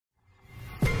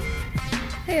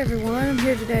Hey everyone, I'm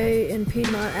here today in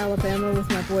Piedmont, Alabama with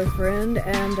my boyfriend,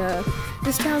 and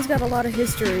this town's got a lot of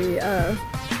history.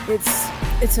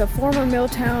 It's a former mill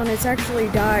town. It's actually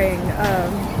dying.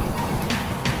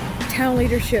 Town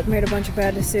leadership made a bunch of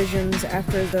bad decisions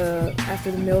after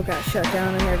the mill got shut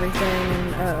down and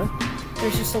everything, and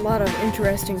there's just a lot of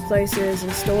interesting places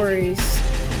and stories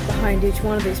behind each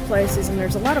one of these places, and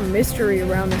there's a lot of mystery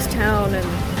around this town and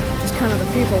just kind of the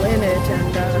people in it,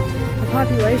 and the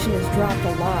population has dropped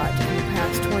a lot in the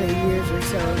past 20 years or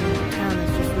so, and the town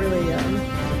is just really,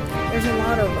 there's a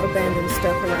lot of abandoned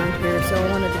stuff around here, so I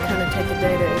wanted to kind of take a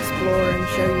day to explore and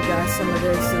show you guys some of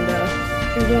this, and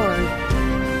be warned,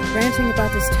 ranting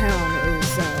about this town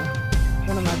is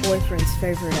one of my boyfriend's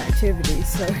favorite activities,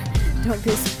 so don't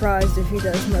be surprised if he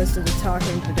does most of the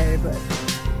talking today, but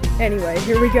anyway,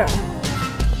 here we go.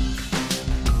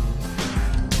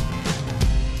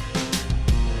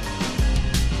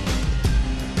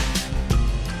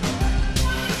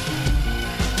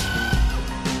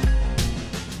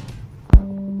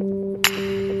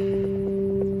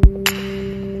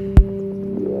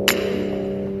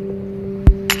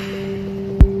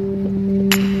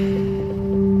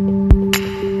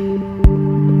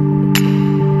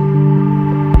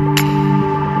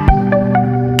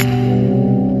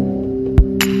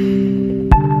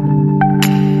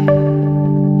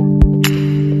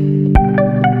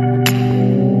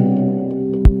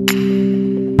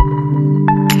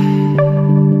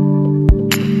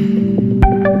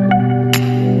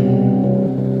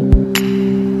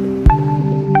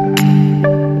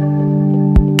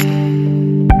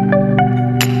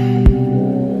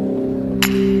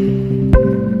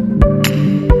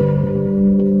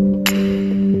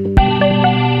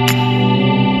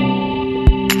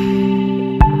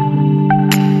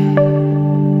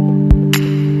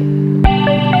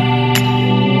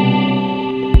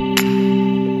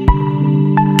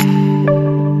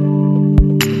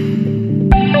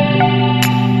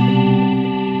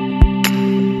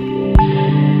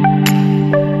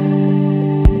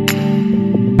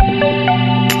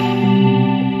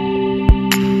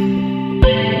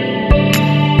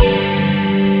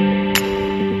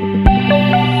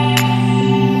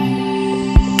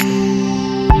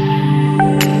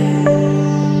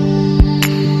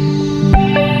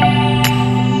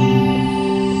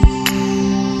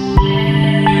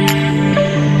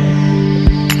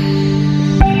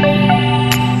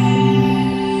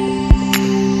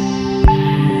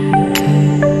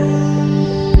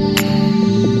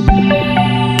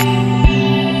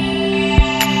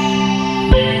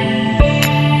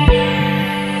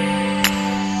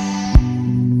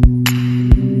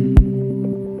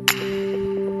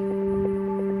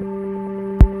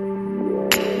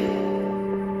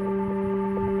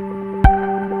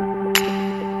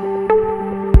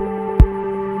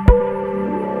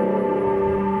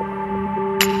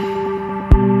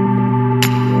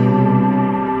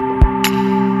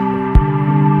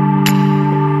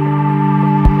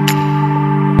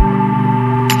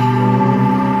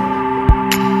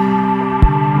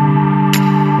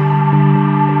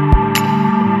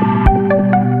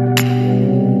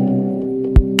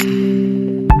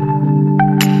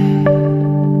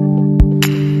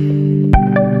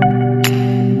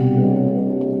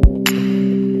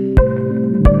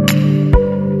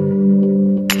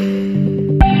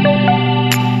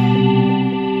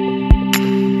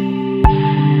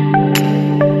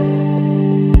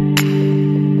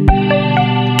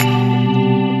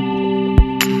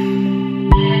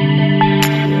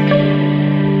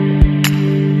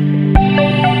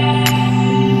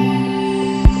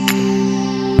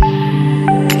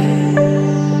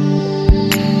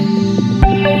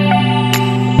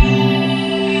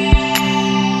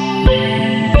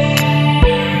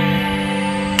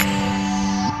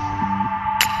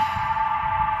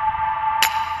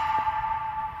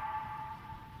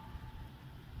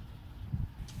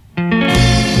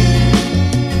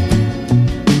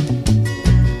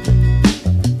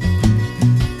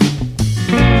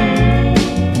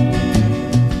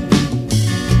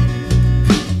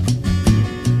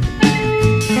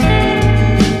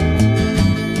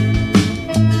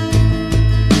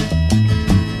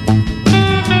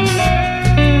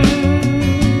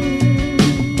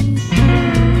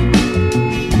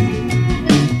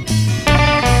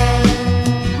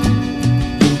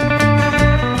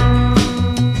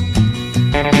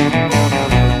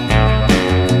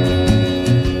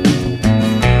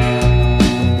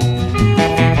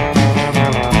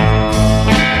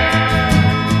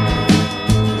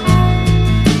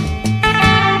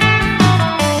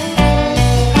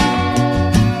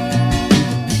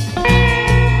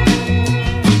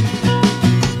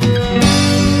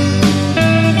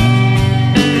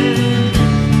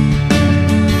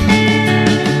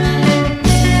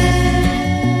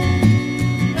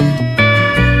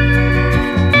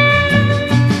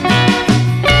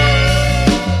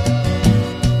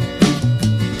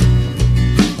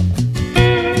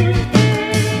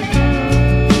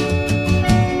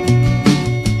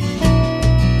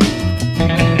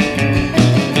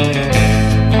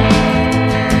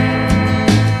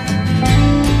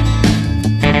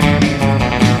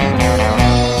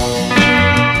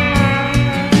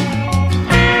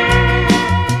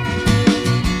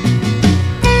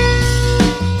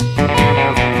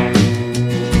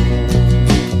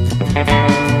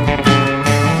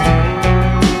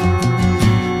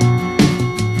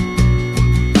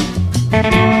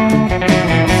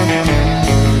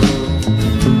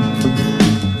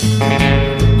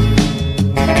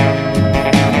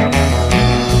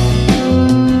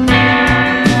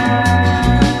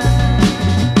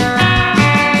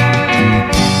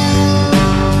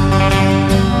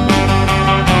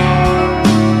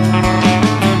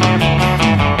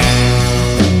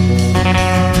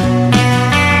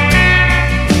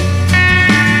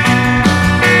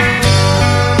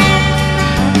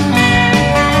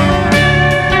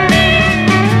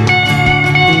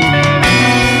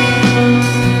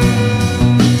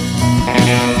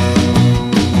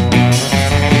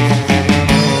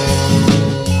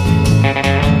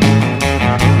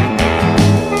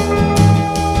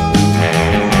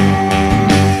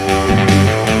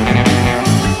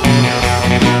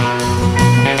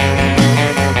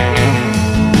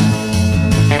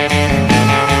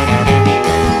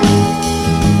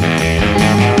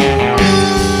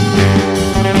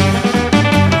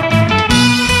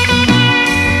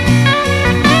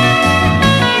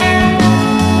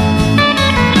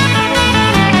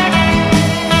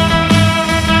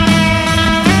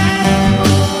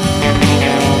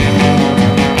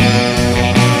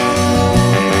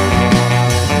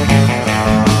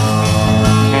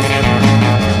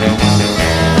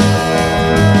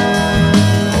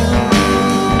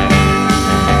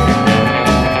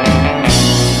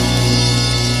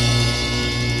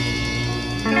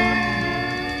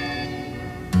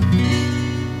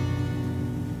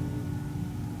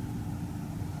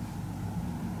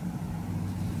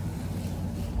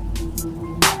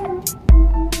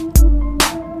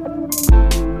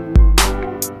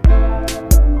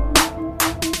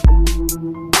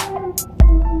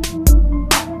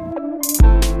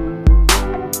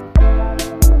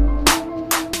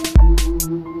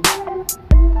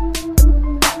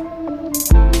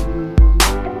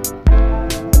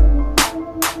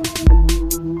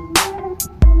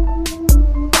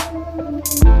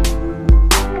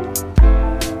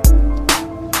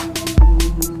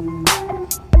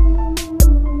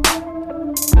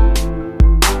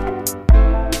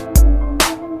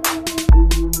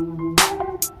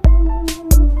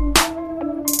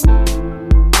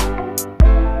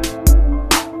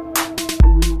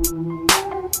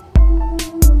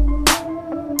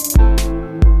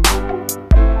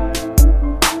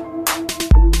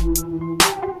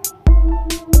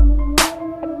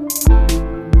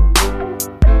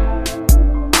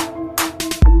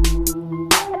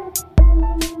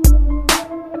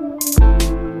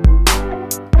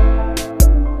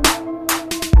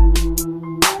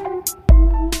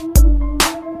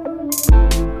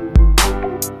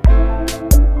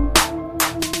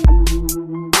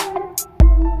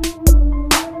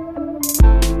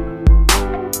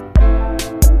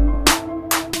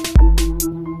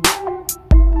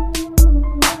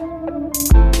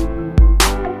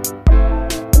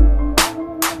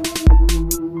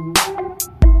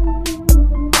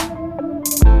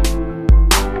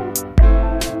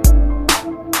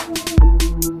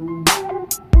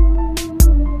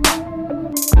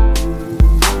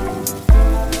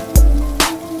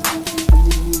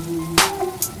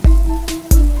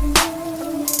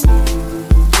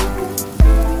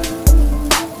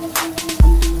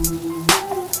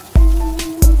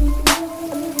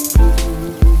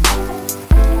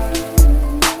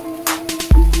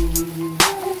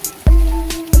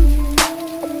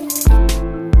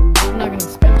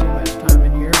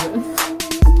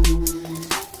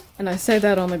 say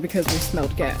that only because we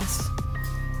smelled gas.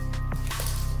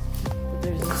 But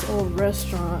there's this old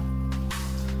restaurant.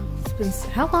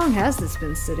 How long has this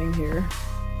been sitting here?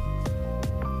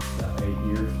 About 8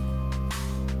 years.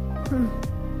 Been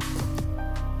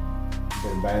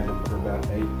abandoned for about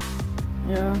 8.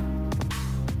 Yeah.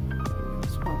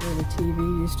 It's not where the TV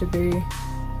used to be.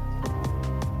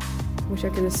 Wish I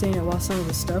could have seen it while some of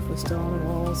the stuff was still on the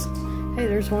walls. Hey,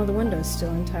 there's one of the windows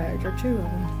still intact, or 2 of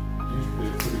them. Used to be a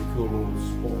pretty cool little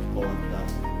sports bar.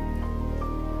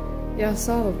 Yeah, I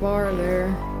saw the bar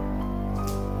there.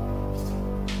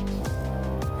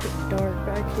 Pretty dark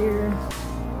back here.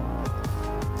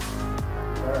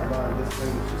 Alright, this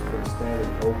thing has just been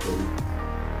standing open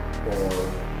for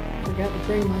Forgot to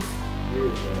bring my.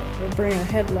 years now. We'll bring a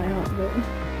headlamp, but. It's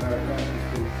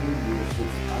been 2 years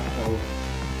since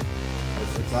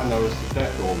I noticed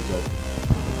that door was open.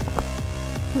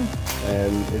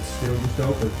 And it's still just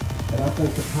open. And I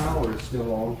think the power is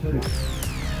still on too.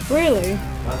 Really? I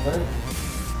think.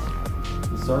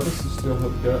 The service is still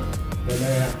hooked up. They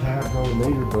may have tabs on the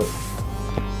meter, but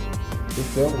this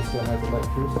building still has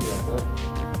electricity, I think.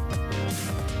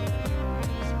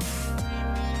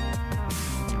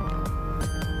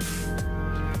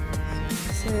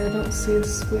 Say I don't see a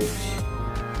switch.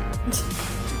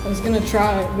 I was gonna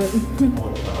try it, but.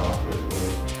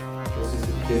 This is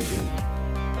the kitchen.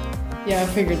 Yeah, I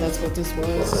figured that's what this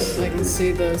was. I can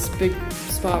see this big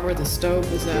spot where the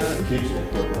stove was The at. kitchen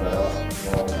equipment out a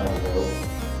long time ago.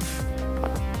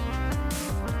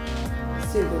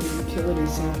 See where the utility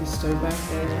sink is still back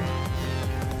there.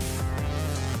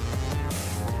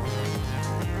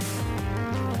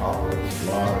 Operators, a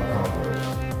lot of operators.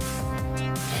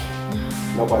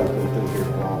 Nobody's been through here in a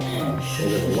long time. And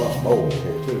there's a lot of mold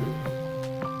here too.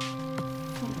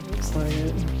 Looks like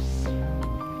it.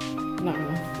 No,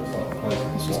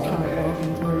 it's just kind of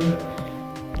walking through.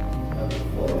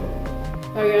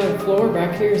 Oh yeah, the floor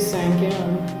back here sank in.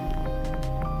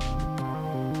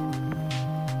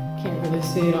 Can't really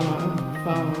see it on my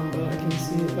phone, but I can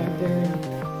see it back there.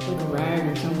 Like a rag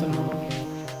or something on it.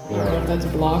 I don't know if that's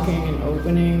blocking an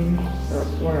opening, or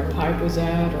where a pipe was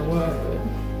at, or what, but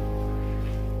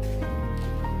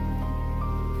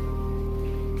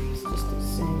it's just the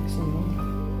sinks and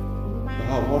The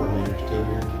hot water meter's still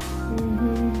here.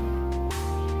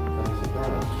 I'm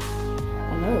surprised. I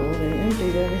know, they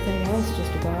emptied everything else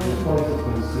just about. This place has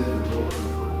been sitting for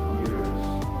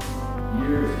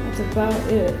years. That's about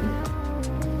it.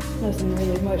 Nothing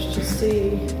really much to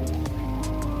see.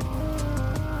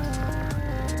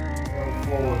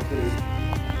 Floor too.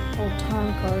 Old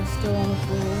time car's still on the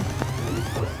floor.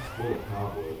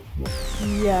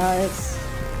 Yeah, it's.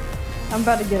 I'm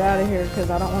about to get out of here because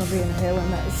I don't want to be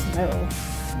inhaling that smell.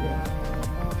 Yeah.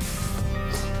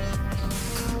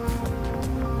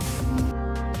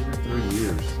 3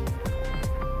 years.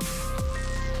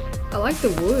 I like the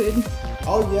wood.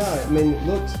 Oh yeah, I mean it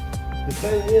looks. The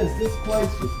thing is, this place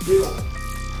was built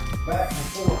back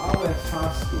before I left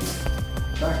high school,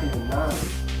 back in the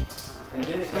 90s. And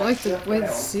then it I got like the shut way the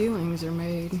down. ceilings are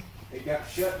made. It got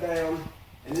shut down,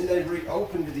 and then they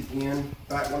reopened it again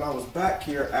back when I was back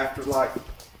here after like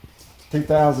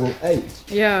 2008.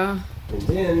 Yeah. And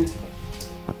then,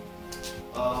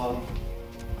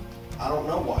 I don't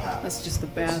know what happened. That's just the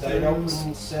It stayed open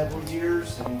bathrooms. several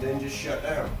years and then just shut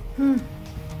down. Hmm.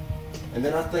 And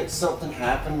then I think something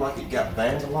happened, like it got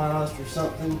vandalized or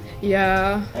something,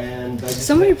 Yeah. and they just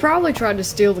Somebody probably tried to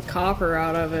steal the copper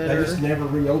out of it. they Or... just never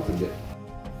reopened it.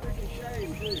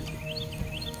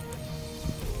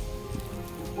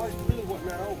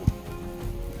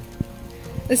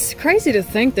 It's crazy to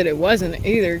think that it wasn't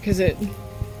either, because it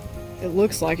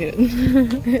looks like it.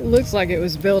 It looks like it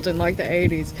was built in like the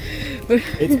 80s. But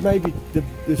It's maybe, the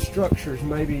structure's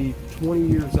maybe 20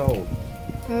 years old.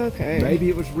 okay. Maybe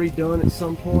it was redone at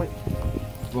some point,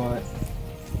 but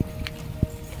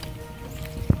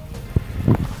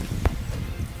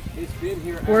it's been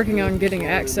here. Working on getting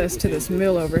access to this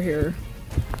mill over here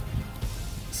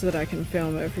so that I can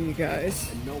film it for you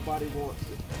guys. And nobody wants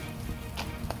it.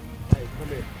 Hey, come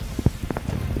here.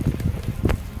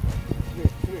 Come here.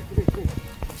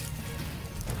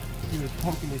 He was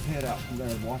poking his head out from there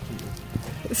watching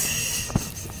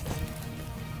us.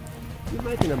 You're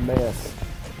making a mess.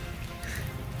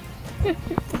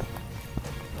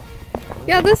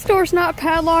 Yeah, this door's not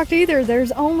padlocked either.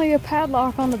 There's only a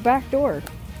padlock on the back door.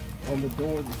 On the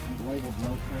door that's labeled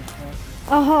no trespass.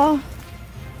 Uh-huh.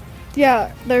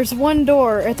 Yeah, there's one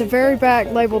door at the very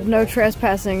back labeled no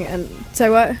trespassing and say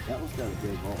what? That one's got a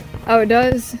big hole. Oh, it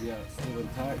does? Yeah, it's still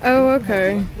intact. Oh,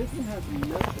 okay. This one has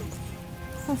nothing.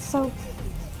 That's so... Let's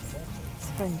see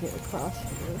if I can get across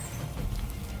here.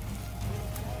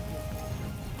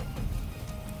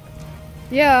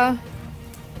 Yeah.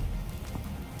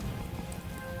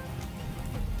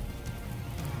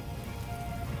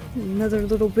 Another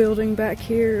little building back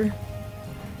here.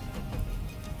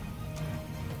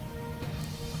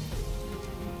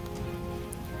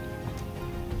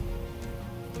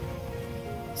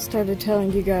 Started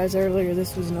telling you guys earlier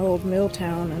this was an old mill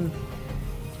town, and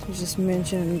I just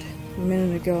mentioned a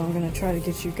minute ago I'm going to try to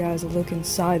get you guys a look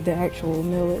inside the actual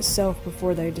mill itself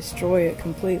before they destroy it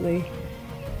completely.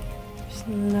 There's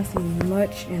nothing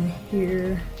much in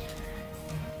here.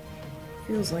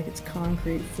 Feels like it's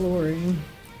concrete flooring,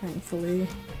 thankfully.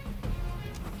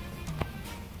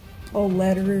 Old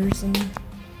letters and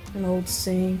an old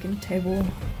sink and table.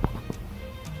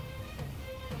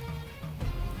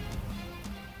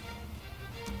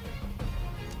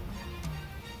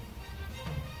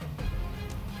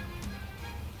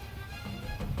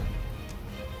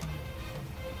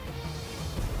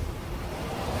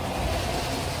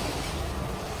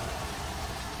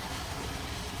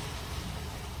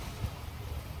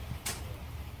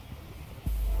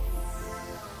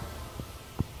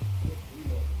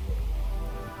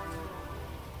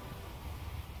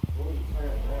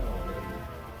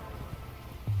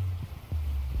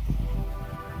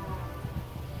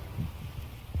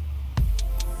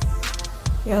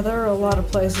 Yeah, there are a lot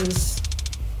of places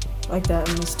like that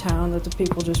in this town that the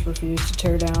people just refuse to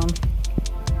tear down.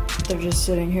 They're just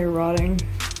sitting here rotting.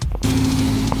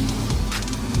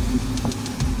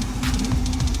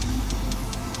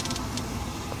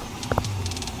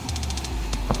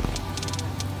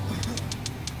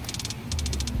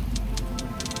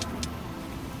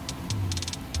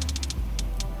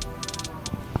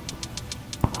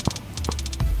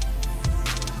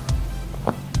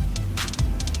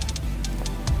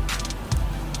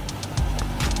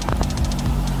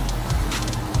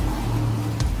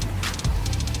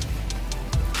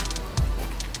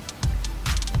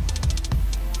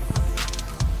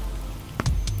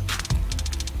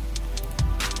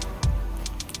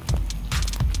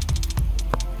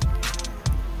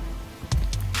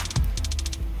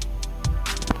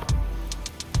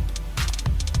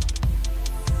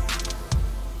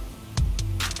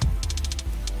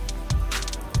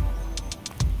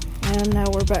 And now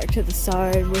we're back to the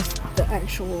side with the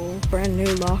actual brand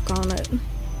new lock on it.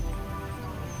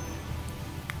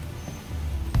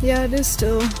 Yeah, it is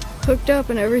still hooked up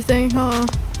and everything, huh?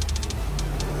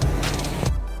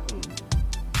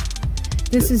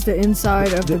 This is the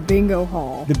inside of the bingo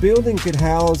hall. The building could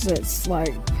house It's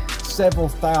like several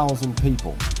thousand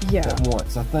people at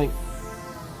once. I think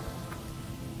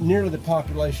nearly the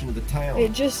population of the town.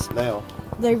 It just now.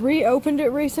 They reopened it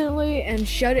recently and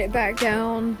shut it back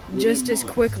down just as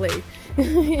quickly.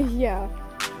 Yeah.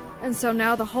 And so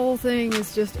now the whole thing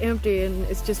is just empty and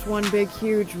it's just one big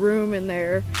huge room in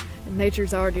there. And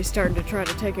nature's already starting to try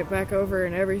to take it back over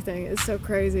and everything. It's so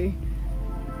crazy.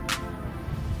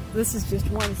 This is just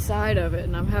one side of it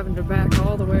and I'm having to back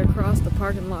all the way across the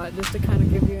parking lot just to kind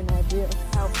of give you an idea of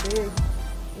how big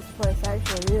this place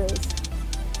actually is.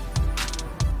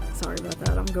 Sorry about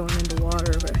that, I'm going into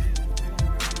water, but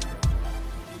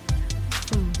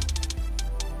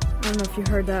I don't know if you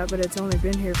heard that, but it's only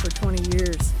been here for 20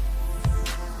 years.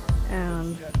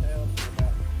 And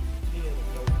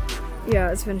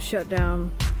yeah, it's been shut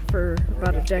down for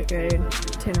about a decade,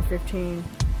 10 or 15.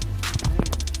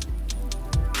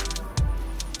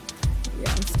 Yeah,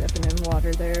 I'm stepping in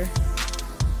water there.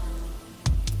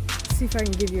 Let's see if I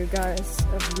can give you guys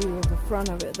a view of the front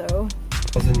of it though.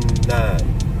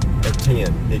 2009 or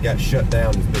 10, it got shut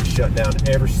down. It's been shut down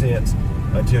ever since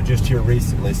until just here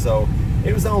recently. So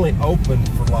it was only open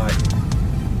for like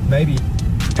maybe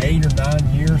 8 or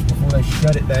 9 years before they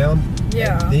shut it down.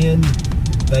 Yeah. And then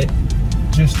they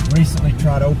just recently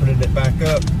tried opening it back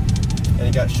up and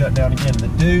it got shut down again. The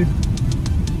dude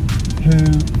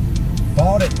who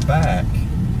bought it back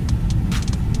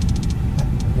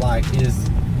like is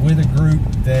with a group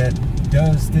that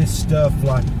does this stuff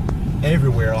like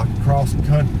everywhere, like across the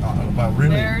country.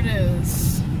 Really. There it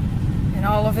is. In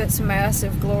all of its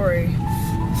massive glory.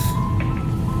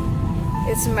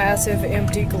 Its massive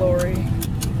empty glory.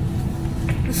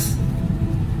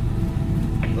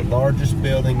 The largest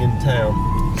building in town.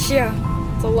 Yeah,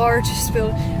 the largest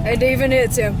building. And even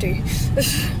it's empty.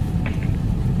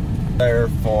 There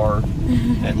for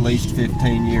at least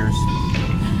 15 years.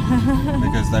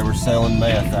 Because they were selling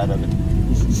meth out of it.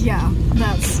 Yeah, and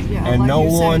like no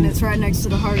you're saying, one, it's right next to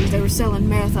the Hardys. They were selling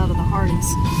meth out of the Hardys.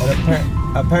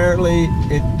 And apparently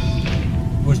it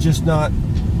was just not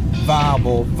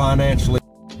viable financially.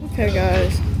 Okay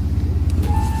guys,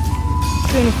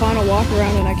 doing a final walk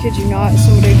around and I kid you not,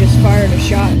 somebody just fired a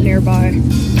shot nearby.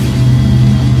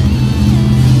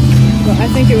 But I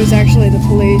think it was actually the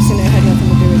police, and it had nothing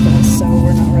to do with us, so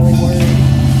we're not really worried.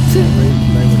 They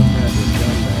would have had to have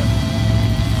done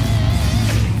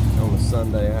that on a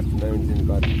Sunday afternoon.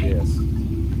 Anybody guess?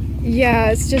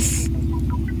 Yeah, it's just...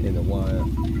 In the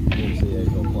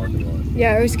YMCA parking lot.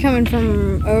 Yeah, it was coming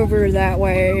from over that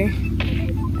way,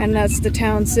 and that's the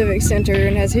town civic center,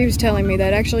 and as he was telling me,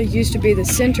 that actually used to be the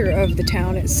center of the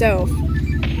town itself.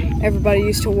 Everybody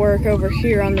used to work over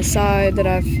here on the side that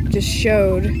I've just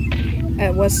showed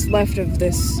at what's left of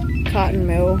this cotton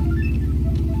mill.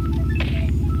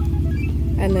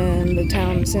 And then the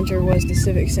town center was the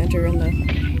civic center, and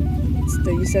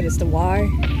you said it's the Y?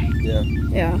 Yeah.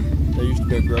 Yeah. There used to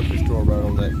be a grocery store right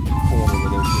on that corner where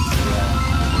there's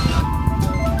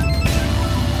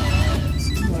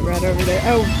Right over there.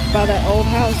 Oh, by that old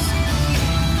house?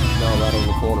 No, right on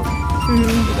the corner. Mm-hmm.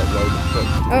 Where that road is cut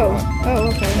to the right. Oh,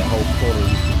 okay. That whole corner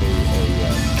used to be a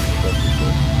grocery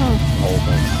store. Huh. The whole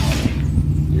thing.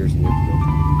 Years and years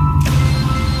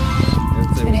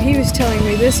ago. And he was telling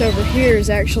me this over here is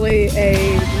actually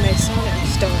a Masonic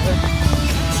store.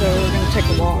 So we're going to take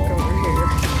a walk over here.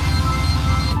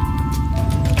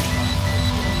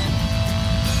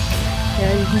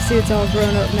 Yeah, you can see it's all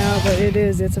grown up now, but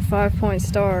it's a 5-point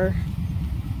star.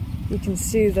 You can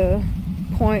see the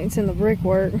points in the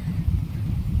brickwork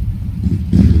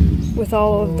with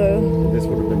all of the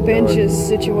benches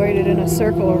situated in a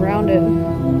circle around it.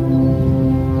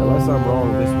 Unless I'm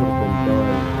wrong, this would have been done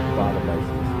by the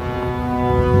Masons.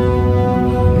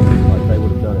 Like they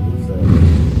would have done it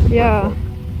themselves. Yeah.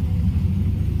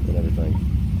 And everything.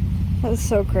 That's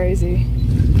so crazy.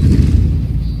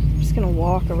 I'm just gonna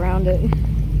walk around it.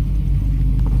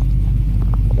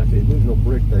 Like the original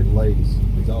brick they laid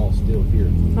is all still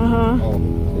here. Uh-huh. All of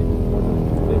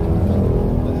it.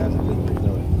 That hasn't been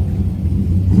redone.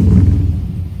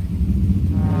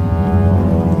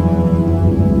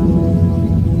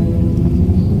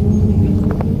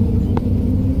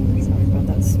 Sorry about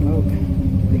that smoke.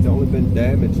 It's only been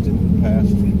damaged in the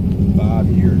past 5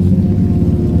 years.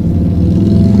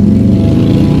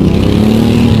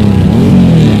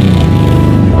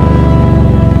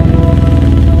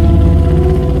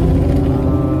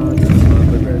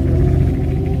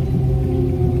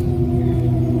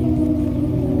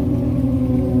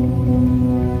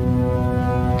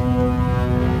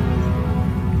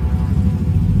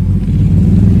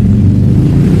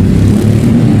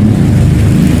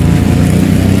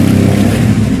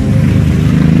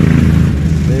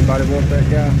 Want that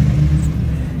guy?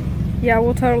 Yeah,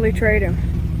 we'll totally trade him.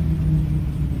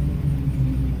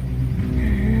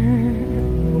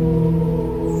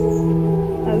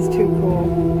 That's too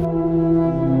cool.